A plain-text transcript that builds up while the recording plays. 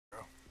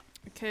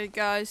Okay,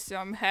 guys, so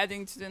I'm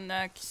heading to the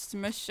next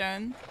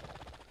mission.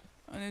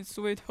 And it's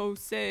with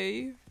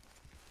Jose.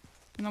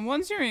 And I'm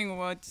wondering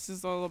what this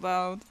is all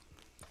about.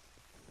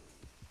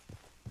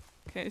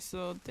 Okay,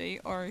 so they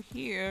are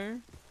here.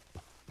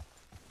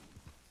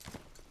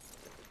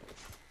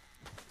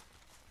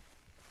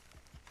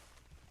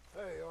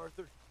 Hey,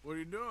 Arthur. What are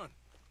you doing?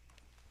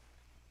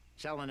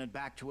 Selling it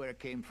back to where it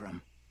came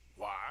from.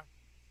 Why?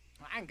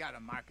 I ain't got a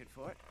market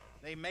for it.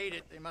 They made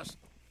it. They must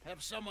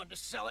have someone to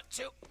sell it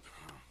to.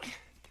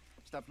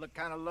 Stuff look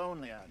kind of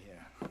lonely out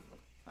here.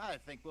 I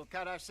think we'll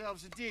cut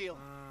ourselves a deal.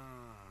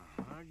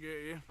 I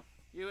get you.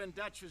 You and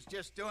Dutch was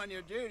just doing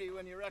your duty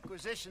when you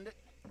requisitioned it.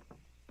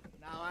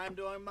 Now I'm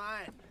doing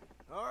mine.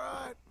 All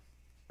right.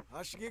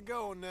 I should get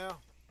going now.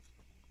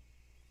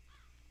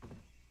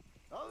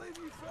 I'll leave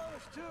you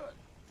fellas to it.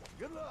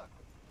 Good luck.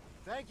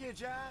 Thank you,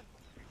 John.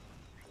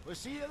 We'll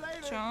see you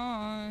later.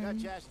 John.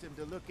 Dutch asked him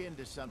to look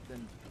into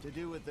something to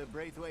do with the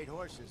Braithwaite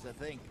horses, I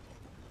think.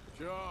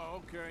 Sure,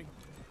 okay.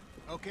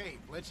 Okay,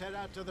 let's head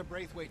out to the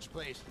Braithwaite's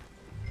place.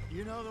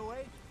 You know the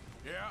way?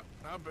 Yeah,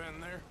 I've been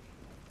there.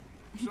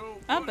 So,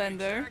 I've what been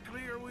there.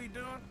 exactly are we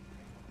doing?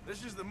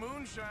 This is the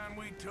moonshine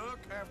we took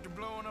after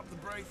blowing up the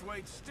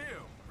Braithwaite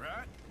still,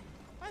 right?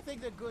 I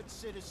think the good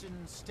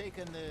citizens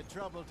taking the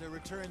trouble to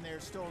return their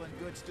stolen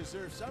goods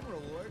deserve some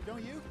reward,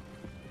 don't you?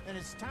 And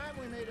it's time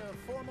we made a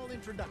formal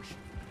introduction,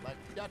 like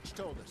Dutch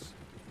told us.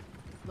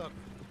 Look,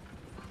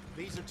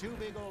 these are two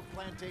big old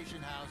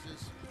plantation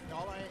houses.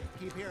 All I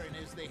keep hearing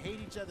is they hate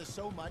each other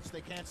so much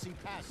they can't see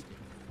past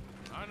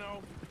it. I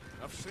know.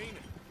 I've seen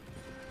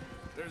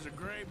it. There's a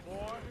gray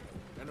boy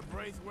and a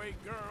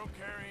Braithwaite girl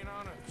carrying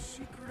on a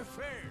secret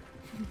affair.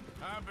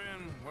 I've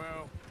been,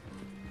 well,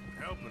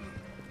 helping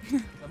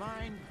them. The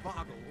mind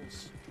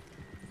boggles.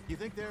 You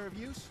think they're of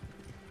use?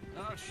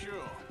 Not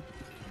sure.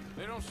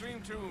 They don't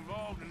seem too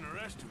involved in the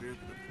rest of it,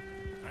 but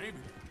maybe.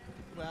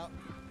 Well,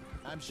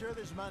 I'm sure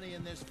there's money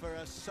in this for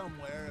us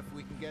somewhere if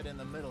we can get in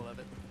the middle of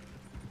it.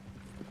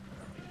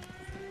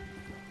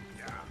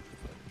 Yeah.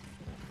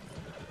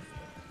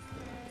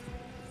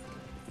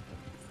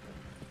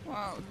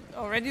 Wow,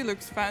 already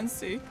looks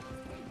fancy.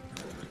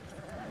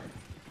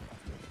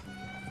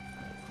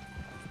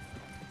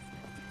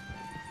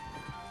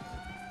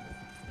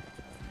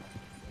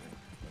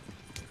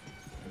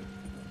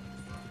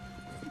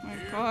 My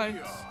Here God. we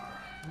are.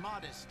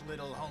 Modest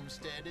little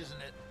homestead, isn't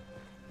it?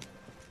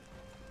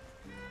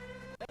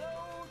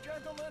 Hello,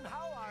 gentlemen.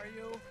 How are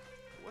you?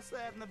 What's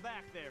that in the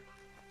back there?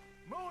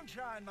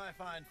 Moonshine, my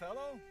fine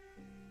fellow.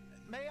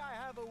 May I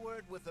have a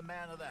word with the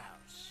man of the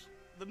house?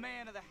 The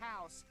man of the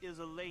house is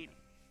a lady.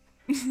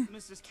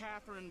 Mrs.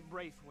 Catherine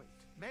Braithwaite.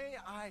 May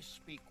I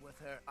speak with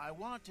her? I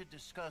want to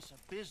discuss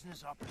a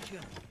business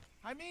opportunity.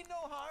 I mean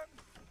no harm.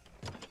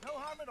 No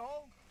harm at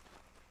all.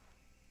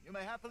 You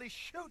may happily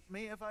shoot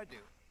me if I do.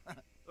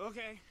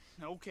 Okay,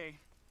 okay.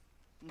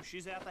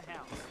 She's at the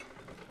house.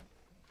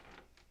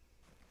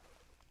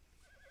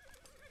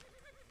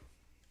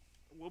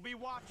 We'll be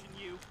watching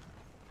you.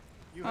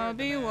 You I'll heard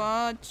the be man.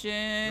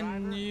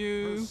 watching Driver,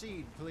 you.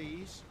 proceed,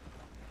 please.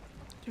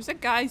 There's a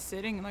guy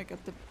sitting like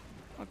at the.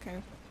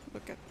 Okay,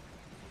 look at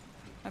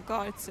a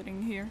guy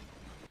sitting here.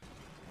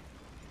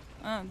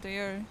 They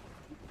are.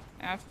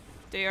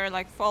 They are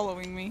like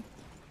following me.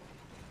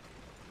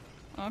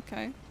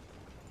 Okay.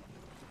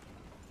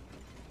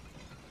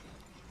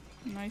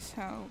 Nice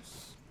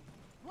house.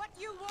 What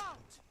you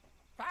want?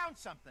 Found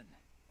something.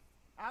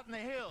 Out in the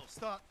hills.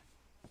 Thought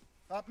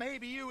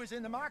maybe you was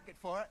in the market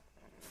for it.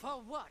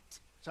 For what?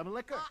 Some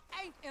liquor.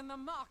 I ain't in the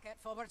market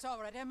for what's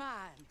already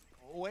mine.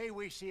 The way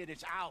we see it,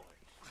 it's ours.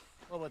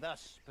 Well, with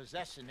us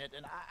possessing it,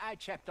 and I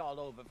checked all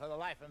over. For the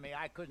life of me,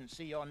 I couldn't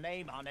see your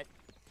name on it.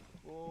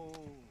 Oh.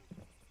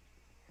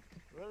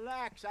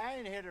 Relax, I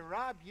ain't here to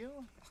rob you.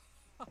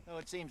 Though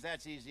it seems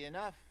that's easy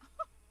enough.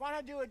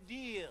 Wanna do a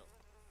deal?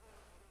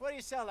 What do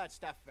you sell that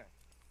stuff for?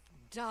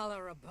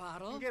 $1 a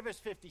bottle? Give us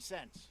 50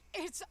 cents.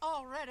 It's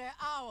already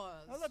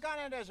ours. Well, look on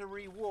it as a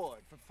reward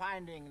for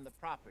finding the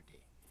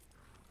property.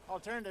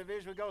 Alternative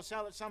is we go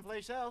sell it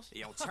someplace else.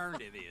 The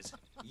alternative is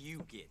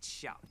you get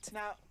shot.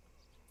 Now,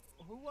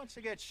 who wants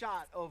to get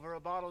shot over a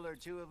bottle or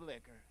two of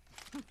liquor?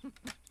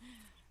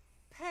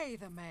 Pay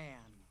the man.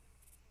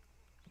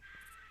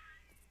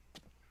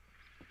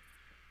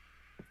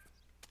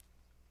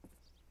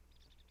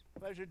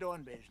 Pleasure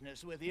doing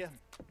business with you.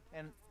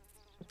 And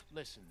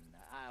listen,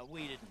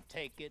 we didn't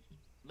take it.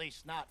 At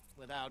least not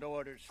without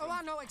orders from... Oh,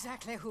 I know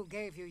exactly who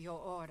gave you your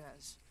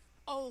orders.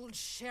 Old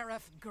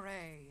Sheriff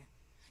Gray.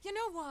 You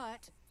know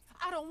what?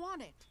 I don't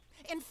want it.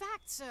 In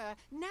fact, sir,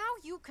 now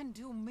you can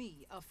do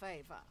me a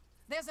favor.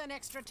 There's an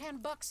extra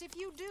 $10 if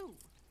you do.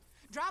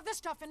 Drive the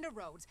stuff into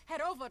Rhodes,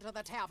 head over to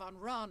the tavern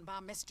run by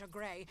Mr.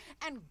 Gray,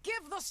 and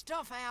give the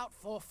stuff out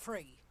for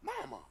free.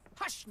 Mama.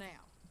 Hush now.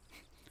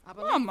 I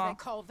believe Mama. they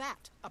call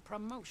that a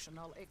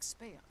promotional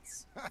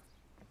expense.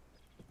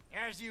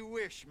 As you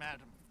wish,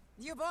 madam.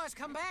 You boys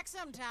come back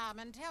sometime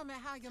and tell me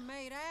how you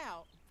made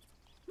out.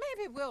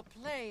 Maybe we'll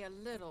play a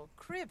little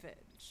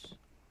cribbage.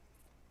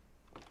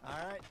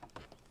 All right.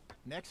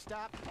 Next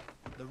stop,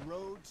 the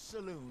Rhodes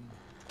Saloon.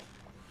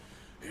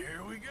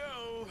 Here we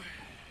go.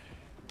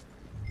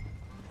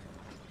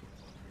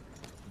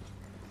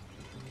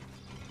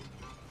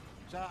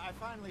 So I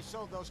finally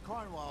sold those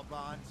Cornwall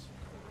bonds.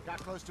 Got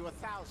close to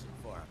 1,000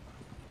 for them.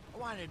 I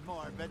wanted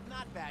more, but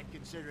not bad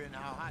considering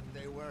how hot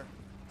they were.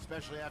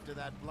 Especially after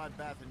that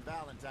bloodbath in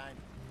Valentine.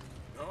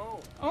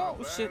 No, Oh, not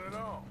bad shit. at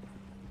all.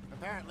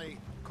 Apparently,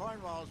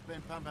 Cornwall's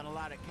been pumping a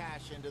lot of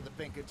cash into the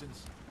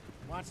Pinkertons.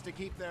 Wants to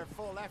keep their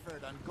full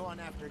effort on going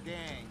after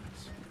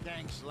gangs.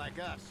 Gangs like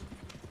us.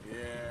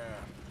 Yeah,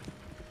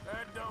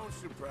 that don't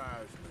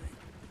surprise me.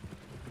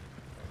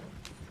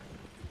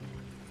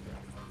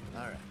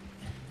 All right.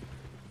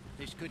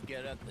 This could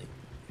get ugly.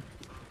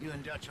 You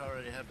and Dutch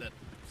already have that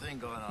thing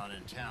going on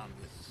in town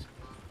with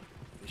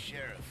the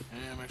sheriff.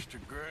 Yeah, Mr.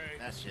 Gray.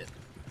 That's it.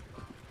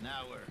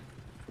 Now we're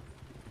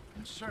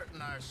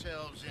inserting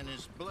ourselves in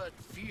his blood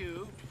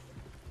feud.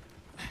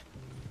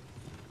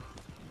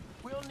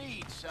 We'll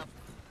need something.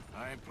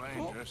 I ain't playing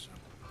Oh. dress up.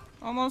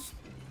 Almost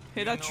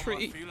hit a You know my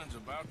tree. feelings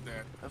about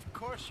that. Of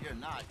course you're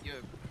not.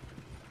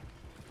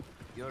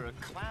 You're a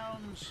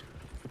clown's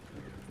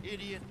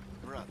idiot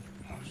brother.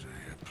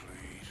 Hosea,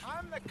 please.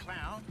 I'm the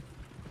clown.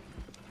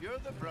 You're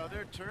the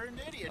brother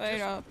turned idiot. Wait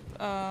Just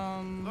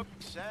up. look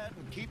sad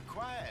and keep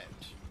quiet.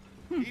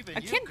 Even I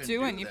you can't can do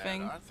that,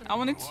 anything. Arthur. I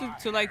wanted Oh, I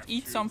to like have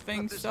eat to.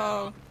 something, Put this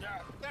so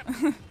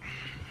out.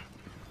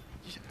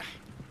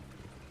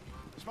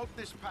 Smoke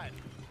this pipe.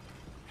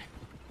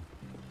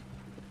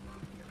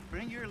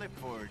 Bring your lip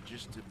forward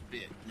just a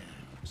bit.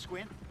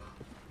 Squint.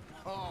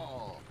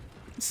 Oh,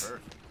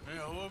 perfect. Hey,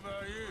 what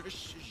about you?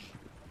 Shh.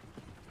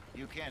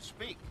 You can't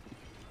speak.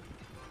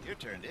 You're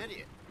turned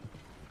idiot.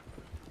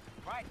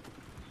 Right.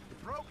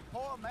 Broke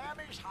poor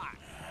Mammy's heart.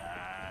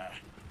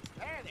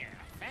 There,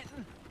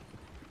 Fenton.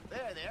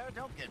 There,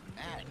 don't get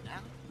mad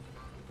now.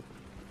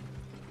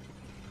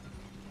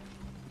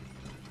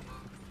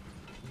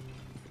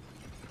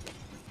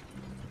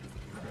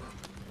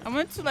 I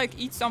wanted to like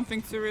eat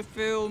something to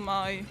refill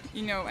my,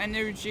 you know,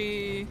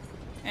 energy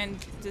and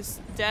this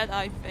dead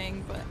eye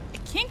thing, but I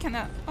can't. Can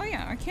I? Oh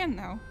yeah, I can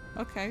now.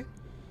 Okay.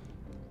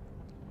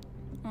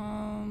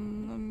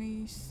 Let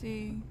me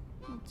see.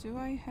 What do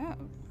I have?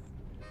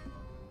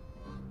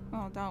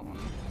 Oh, that one.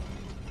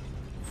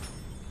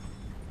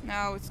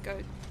 Now it's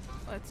good.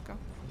 Let's go.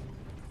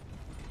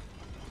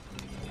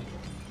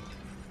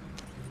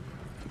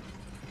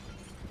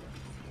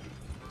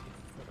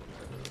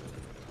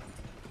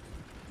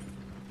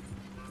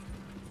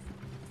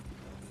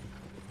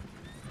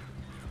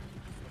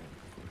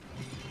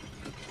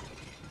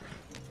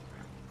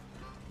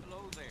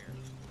 Hello there.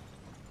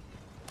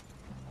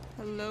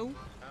 Hello?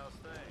 How's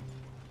things?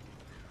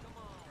 Come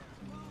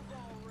on, move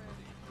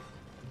already.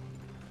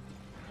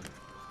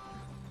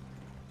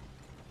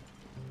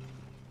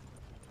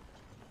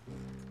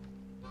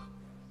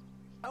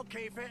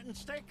 Okay, Fenton,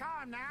 stay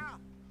calm now.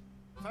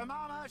 For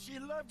Mama, she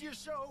loved you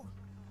so.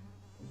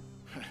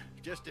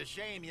 Just a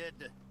shame you had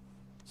to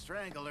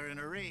strangle her in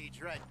a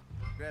rage, right?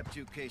 Grab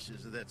 2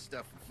 cases of that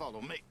stuff and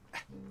follow me.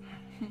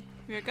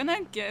 We're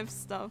gonna give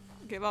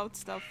out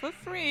stuff for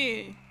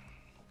free.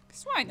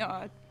 'Cause why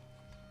not?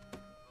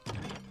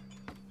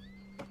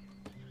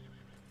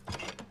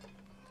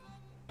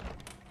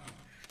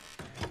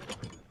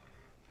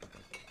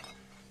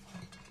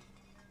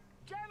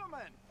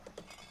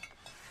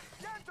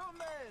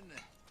 Gentlemen!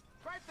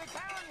 Quite the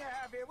town you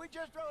have here. We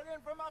just rode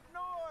in from up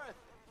north.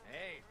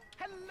 Hey.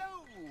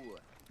 Hello!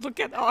 Look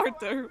at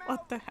Arthur.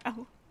 What the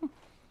hell?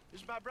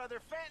 This is my brother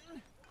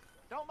Fenton.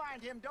 Don't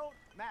mind him. Don't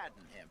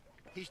madden him.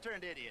 He's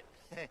turned idiot.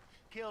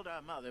 Killed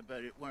our mother,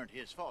 but it weren't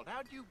his fault.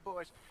 How'd you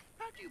boys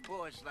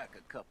like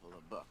a couple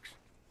of bucks?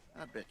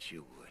 I bet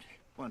you would.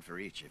 One for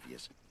each of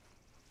yous.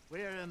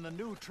 We're in the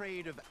new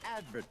trade of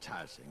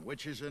advertising,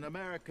 which is an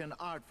American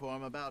art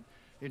form about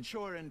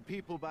ensuring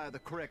people buy the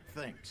correct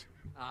things.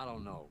 I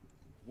don't know.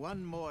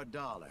 $1 more.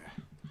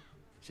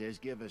 Says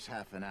give us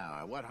half an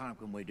hour. What harm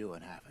can we do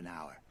in half an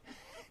hour?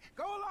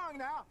 Go along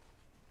now.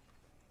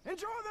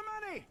 Enjoy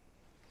the money.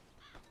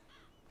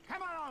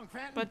 Come along,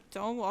 Fenton. But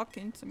don't walk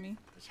into me.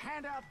 Let's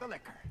hand out the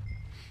liquor.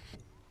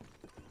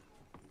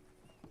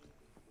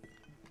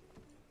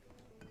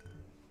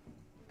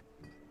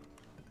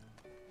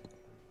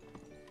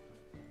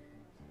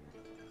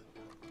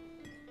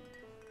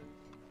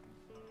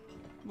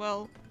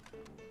 Well.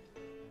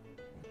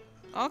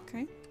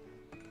 Okay.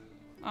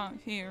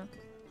 Here.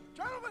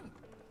 Gentlemen!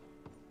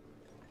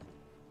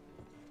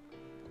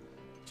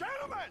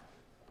 Gentlemen!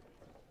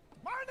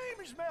 My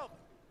name is Melvin.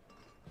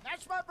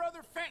 That's my brother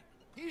Fenton.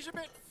 He's a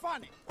bit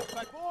funny,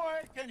 but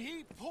boy, can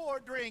he pour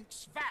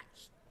drinks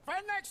fast. For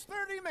the next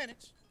 30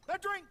 minutes, the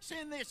drinks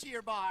in this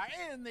here bar,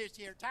 in this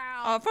here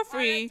town, For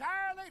free. are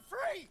entirely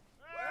free.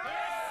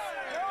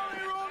 The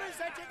only rule is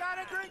that you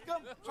gotta drink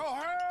them. So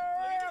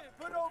hurry up,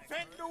 put old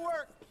Fenton to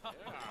work.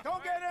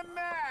 Don't get him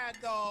mad,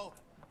 though.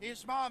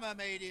 His mama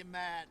made him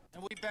mad,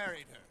 and we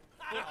buried her.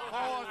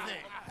 Poor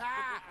thing.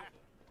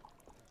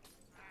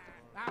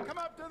 Now come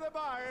up to the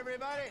bar,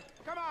 everybody.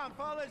 Come on,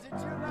 fellas,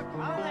 it's your lucky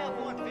I'll have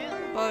one,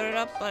 Finn.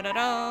 Ba-da-da,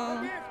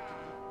 ba-da-da. gift.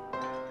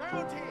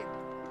 Girl team.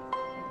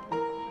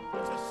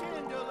 It's a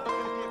sin to look at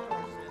a gift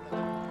horse.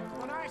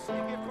 When I see a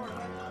gift horse, I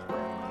love my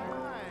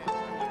eyes.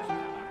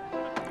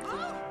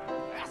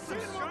 That's the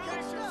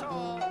strongest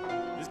all.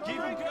 Just keep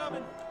them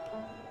coming.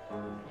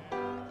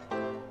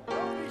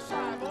 Don't be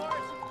shy,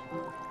 boys.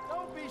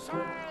 Don't be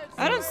shy.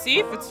 I don't see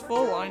if it's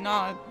full or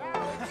not.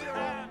 Now it's your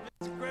hand.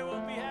 Gray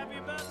won't be happy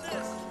about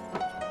this.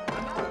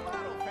 Another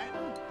bottle,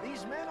 Fenton.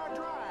 These men are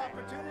dry.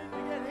 Opportunity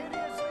to get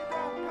hideously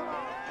drunk. Come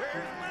on.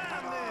 Where's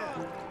mine then?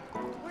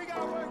 We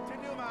got work to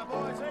do, my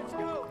boys. Let's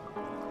go.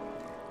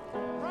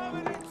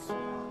 Providence.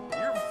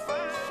 You're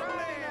fine,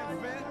 man,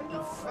 Fenton.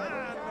 You're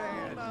fine,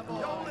 man.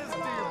 Don't listen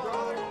to your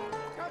brother.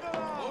 Come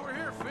along. Over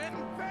here,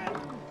 Fenton.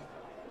 Fenton.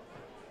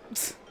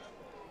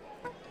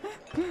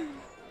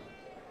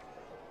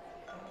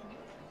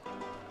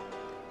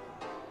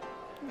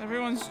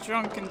 Everyone's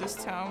drunk in this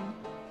town.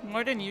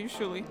 More than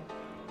usually.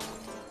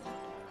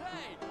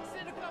 Hey,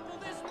 send a couple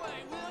this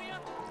way, will ya?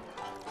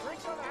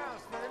 Drinks on the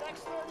house for the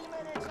next 30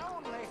 minutes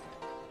only.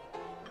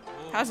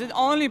 Has it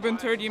only been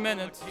 30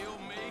 minutes? Kill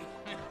me.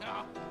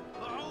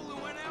 The hole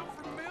that went out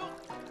for milk.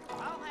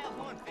 I'll have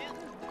one, Finn.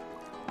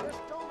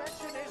 Just don't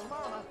mention his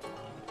mama.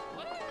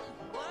 Well,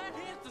 that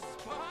hit the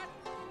spot.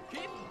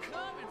 Keep 'em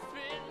coming,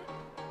 Finn.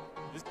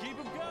 Just keep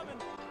them coming.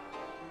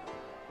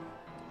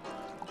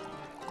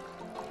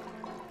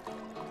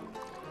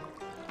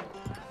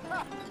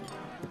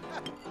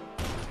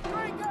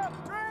 Drink up,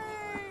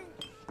 drink!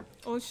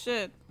 Oh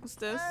shit, what's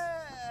this?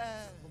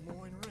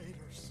 Lemoyne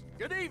Raiders.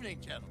 Good evening,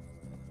 gentlemen.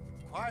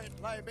 Quiet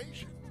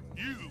libation.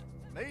 You,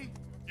 Me?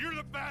 you're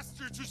the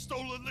bastards who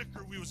stole the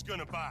liquor we was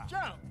gonna buy.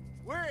 Gentlemen,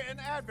 we're in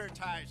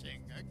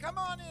advertising. Come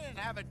on in and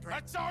have a drink.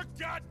 That's our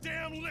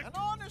goddamn liquor. An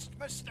honest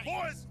mistake.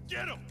 Boys,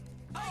 get him!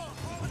 I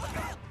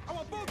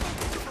want both of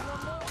you for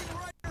Lemoyne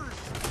Raiders.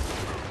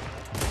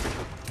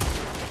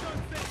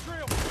 Sunset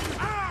Trail.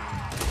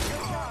 Ah!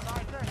 Good job,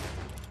 Arthur.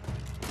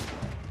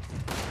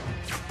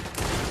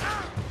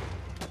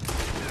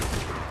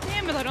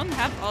 Damn it, I don't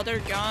have other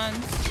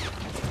guns.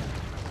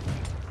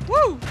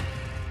 Woo!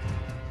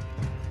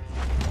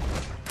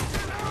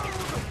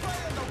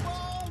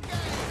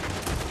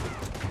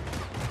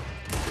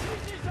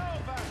 This is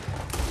over.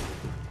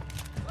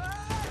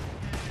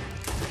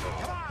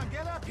 Come on,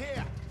 get up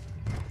here.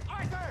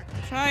 Arthur!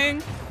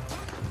 Trying.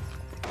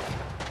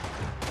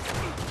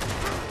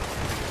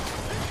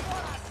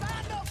 What I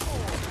signed up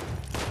for.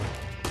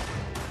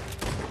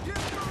 You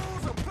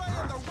fools are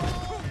playing the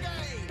wrong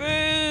game.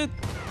 But...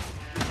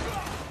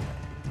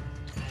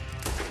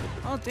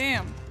 Oh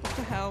damn, what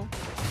the hell?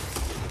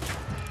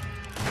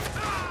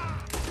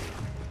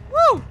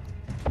 Woo!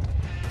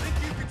 Think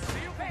you can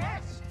seal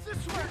that?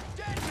 This works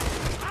deadly.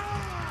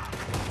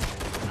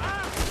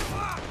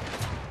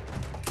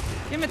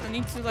 Damn it, I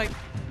need to like...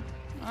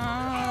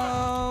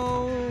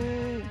 Oh...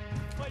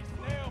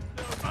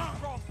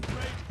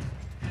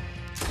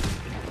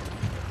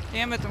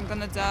 Damn it, I'm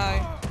gonna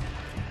die.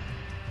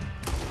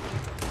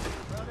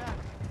 Well done.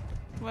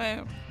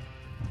 Wait,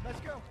 Let's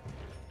go.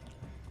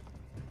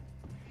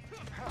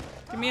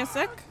 give me a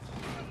sec.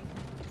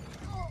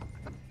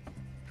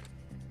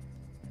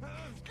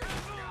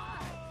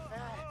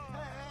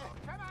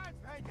 Come on,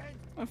 Bacon.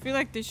 I feel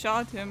like they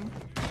shot him.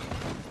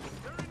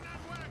 They're in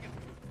that wagon.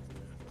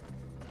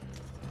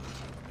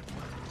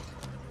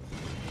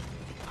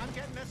 I'm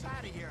getting us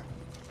out of here.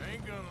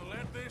 Ain't gonna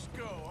let this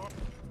go.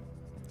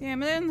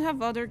 Damn, I didn't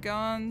have other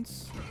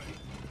guns.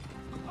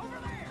 Over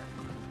there!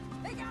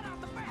 They got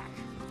out the back!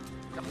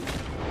 Coming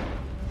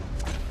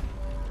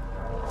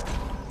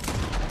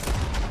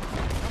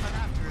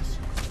after us.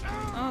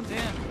 Oh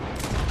damn.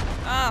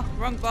 Ah,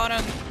 wrong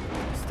button.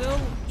 Still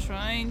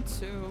trying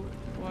to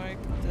work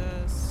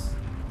this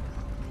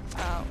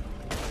out.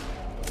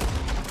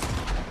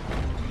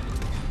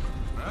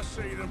 I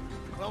see them.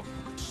 Well,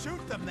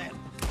 shoot them then.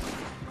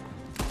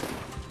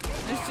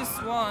 There's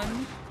just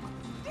one.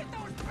 Get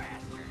those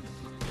bastards.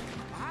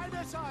 Behind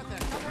us, Arthur.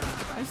 Come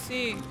on. I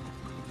see. In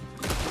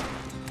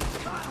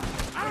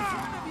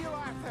front of you,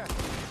 Arthur.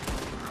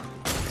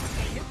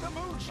 They hit the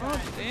moonshine. Oh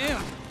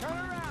damn. Turn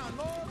around.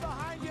 More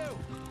behind you.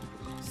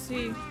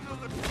 See.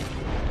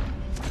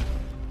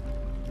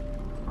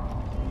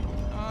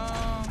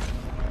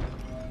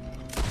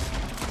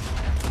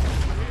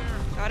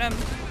 Got him.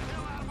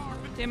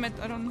 Damn it,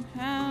 I don't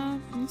have.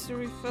 Need to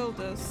refill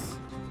this.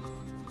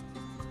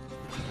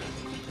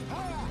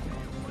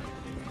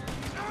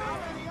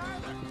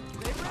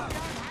 They really aren't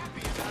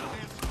happy about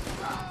this.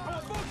 I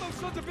want both those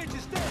sons of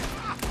bitches dead.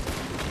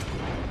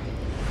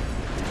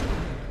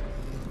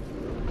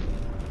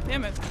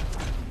 Damn it.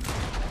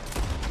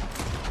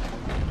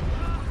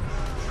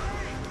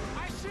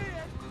 I see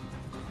it.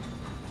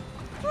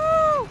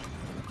 Woo!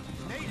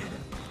 Made it.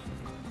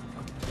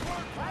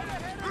 Right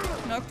ahead of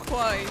you. Not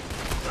quite.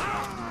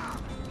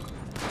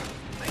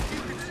 Think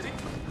you can stick?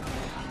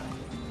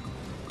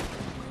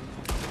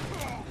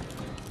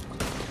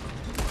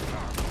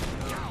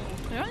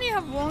 I only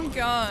have one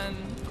gun.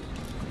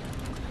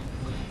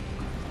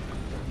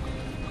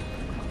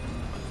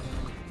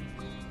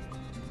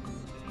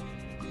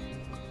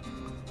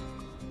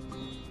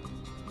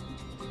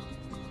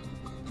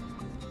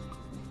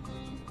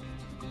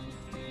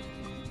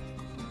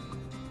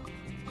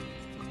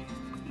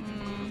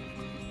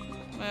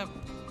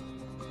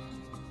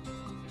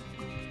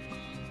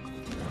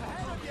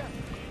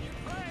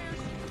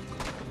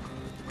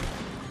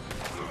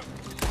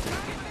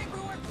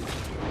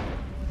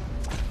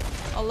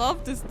 I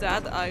love this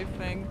dead eye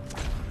thing.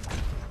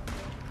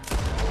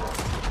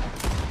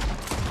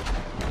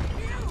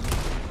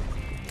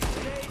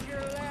 Today's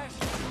your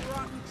last, you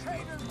rotten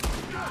traitor.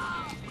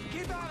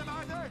 Keep on him,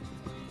 Arthur.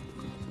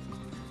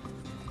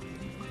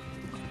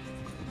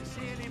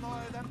 See any more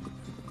of them?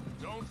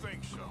 Don't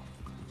think so.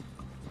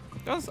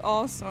 That's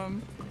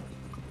awesome.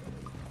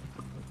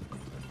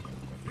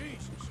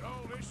 Jesus,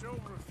 all this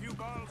over a few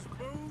bottles of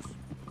booze?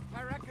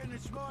 I reckon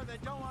it's more they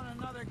don't want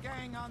another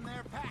gang on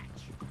their patch.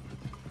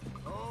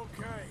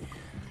 Okay.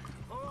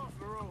 Pull off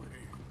the road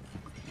here.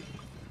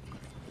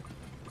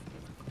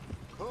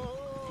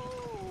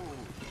 Oh!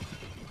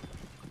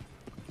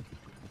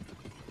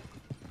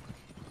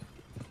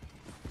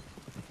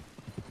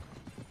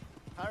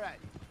 All right,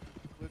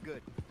 we're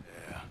good.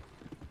 Yeah.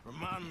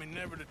 Remind me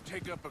never to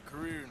take up a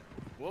career in...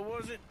 What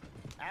was it?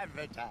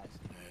 Advertising.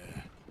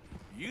 Yeah.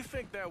 You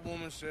think that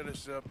woman set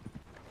us up?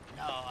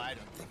 No, I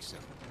don't think so.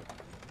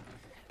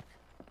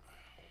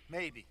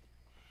 Maybe.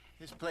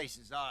 This place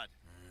is odd.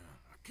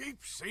 I keep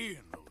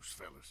seeing those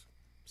fellas.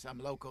 Some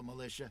local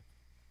militia.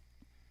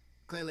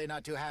 Clearly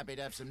not too happy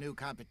to have some new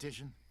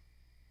competition.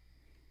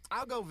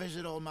 I'll go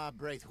visit old Ma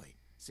Braithwaite,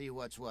 see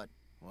what's what.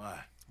 Why?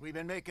 We've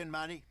been making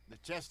money. The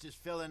chest is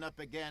filling up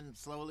again,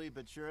 slowly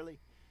but surely.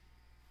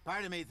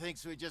 Part of me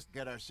thinks we just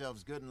get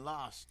ourselves good and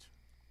lost.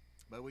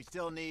 But we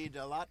still need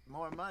a lot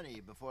more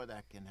money before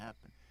that can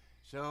happen.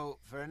 So,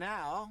 for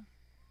now,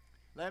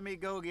 let me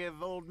go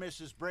give old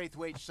Mrs.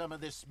 Braithwaite some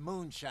of this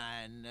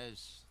moonshine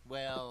as,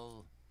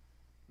 well,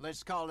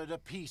 let's call it a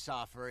peace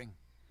offering.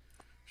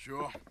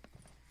 Sure.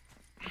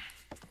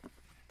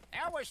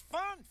 That was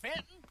fun,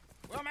 Fenton.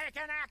 We'll make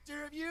an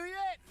actor of you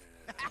yet.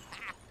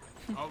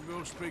 I'll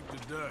go speak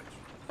to Dutch.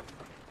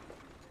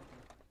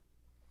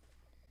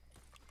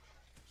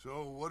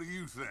 So, what do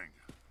you think?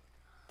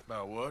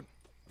 About what?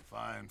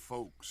 Fine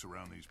folks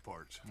around these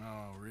parts.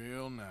 Oh,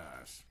 real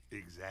nice.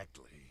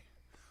 Exactly.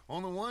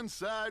 On the one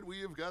side, we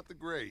have got the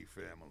Gray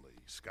family.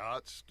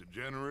 Scots,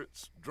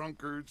 degenerates,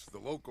 drunkards, the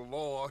local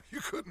law.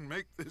 You couldn't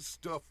make this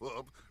stuff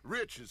up.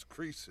 Rich as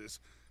Croesus.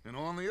 And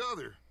on the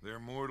other, their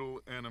mortal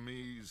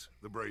enemies,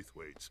 the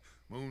Braithwaites.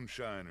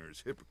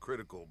 Moonshiners,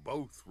 hypocritical,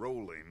 both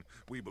rolling,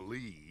 we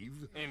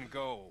believe. In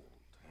gold.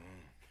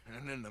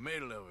 And in the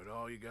middle of it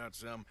all, you got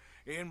some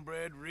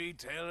inbred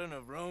retelling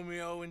of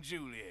Romeo and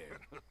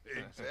Juliet.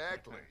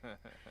 Exactly.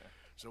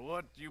 So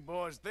what you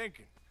boys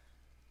thinking?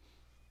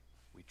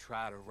 We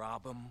try to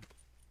rob them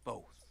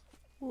both.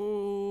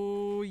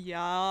 Oh,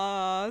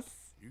 yes.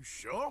 You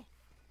sure?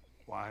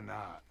 Why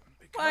not?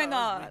 Because Why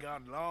not? we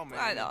got lawmen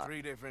Why in not?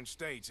 3 different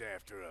states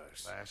after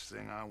us. Last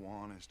thing I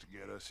want is to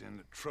get us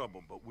into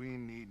trouble, but we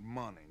need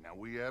money. Now,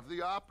 we have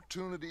the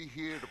opportunity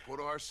here to put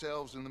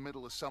ourselves in the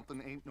middle of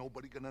something ain't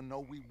nobody gonna know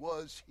we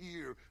was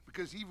here,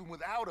 because even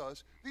without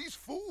us, these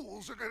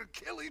fools are gonna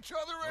kill each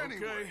other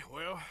anyway. Okay,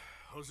 well,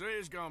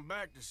 Hosea's gone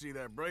back to see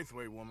that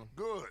Braithwaite woman.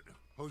 Good.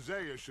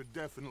 Hosea should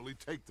definitely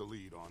take the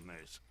lead on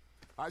this.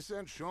 I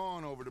sent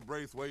Sean over to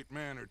Braithwaite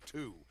Manor,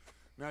 too.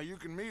 Now, you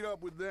can meet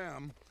up with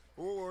them,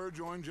 or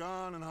join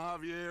John and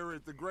Javier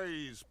at the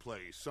Gray's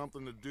place.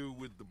 Something to do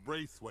with the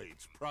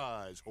Braithwaite's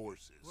prize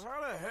horses. Well,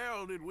 how the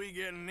hell did we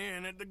get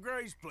in at the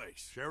Gray's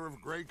place? Sheriff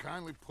Gray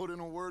kindly put in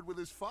a word with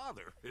his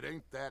father. It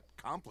ain't that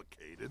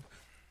complicated.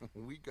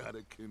 We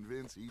gotta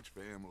convince each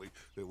family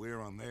that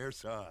we're on their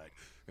side,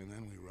 and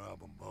then we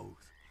rob them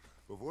both.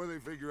 Before they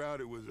figure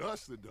out it was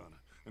us that done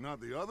it, and not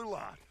the other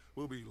lot,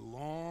 we'll be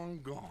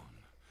long gone.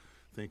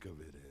 Think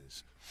of it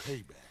as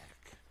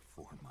payback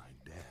for my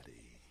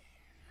daddy.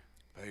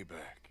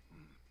 Payback.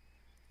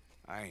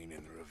 I ain't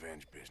in the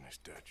revenge business,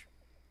 Dutch.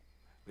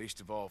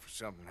 Least of all for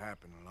something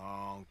happened a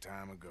long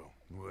time ago.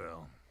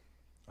 Well,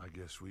 I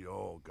guess we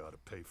all gotta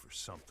pay for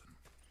something.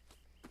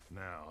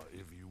 Now,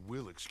 if you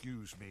will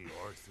excuse me,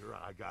 Arthur,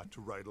 I got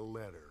to write a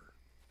letter.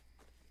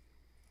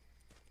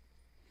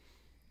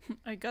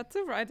 I got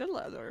to write a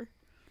letter.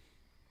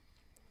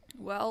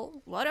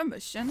 Well, what a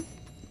mission.